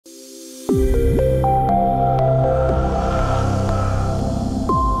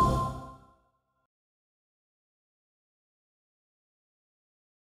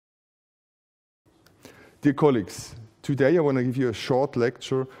Dear colleagues, today I want to give you a short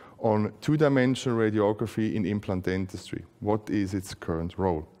lecture on two-dimensional radiography in implant dentistry. What is its current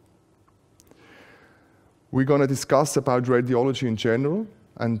role? We're going to discuss about radiology in general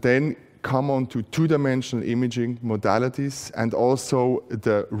and then come on to two-dimensional imaging modalities and also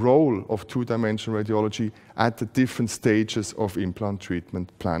the role of two-dimensional radiology at the different stages of implant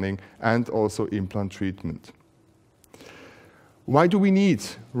treatment planning and also implant treatment. Why do we need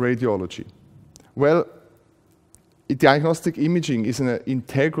radiology? Well, diagnostic imaging is an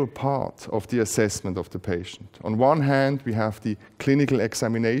integral part of the assessment of the patient. On one hand, we have the clinical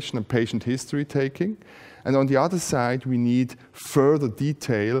examination and patient history taking, and on the other side, we need further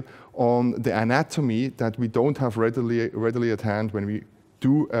detail on the anatomy that we don't have readily at hand when we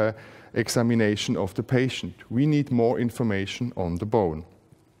do an examination of the patient. We need more information on the bone.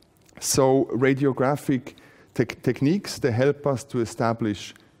 So radiographic techniques, they help us to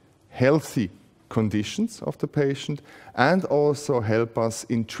establish healthy conditions of the patient and also help us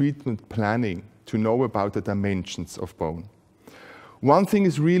in treatment planning to know about the dimensions of bone. One thing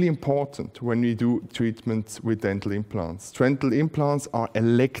is really important when we do treatments with dental implants. Dental implants are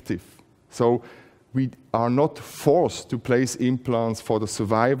elective, so we are not forced to place implants for the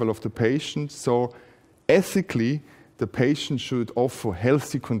survival of the patient, so ethically the patient should offer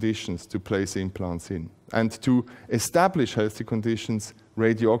healthy conditions to place implants in. And to establish healthy conditions,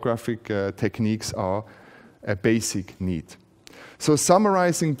 radiographic techniques are a basic need. So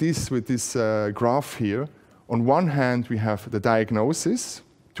summarizing this with this graph here, on one hand we have the diagnosis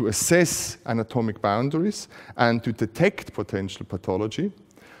to assess anatomic boundaries and to detect potential pathology.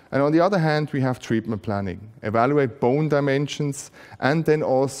 And on the other hand, we have treatment planning, evaluate bone dimensions, and then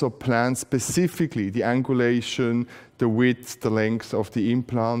also plan specifically the angulation, the width, the length of the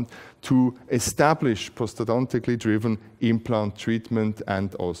implant to establish prosthodontically driven implant treatment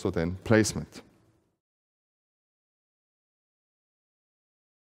and also then placement.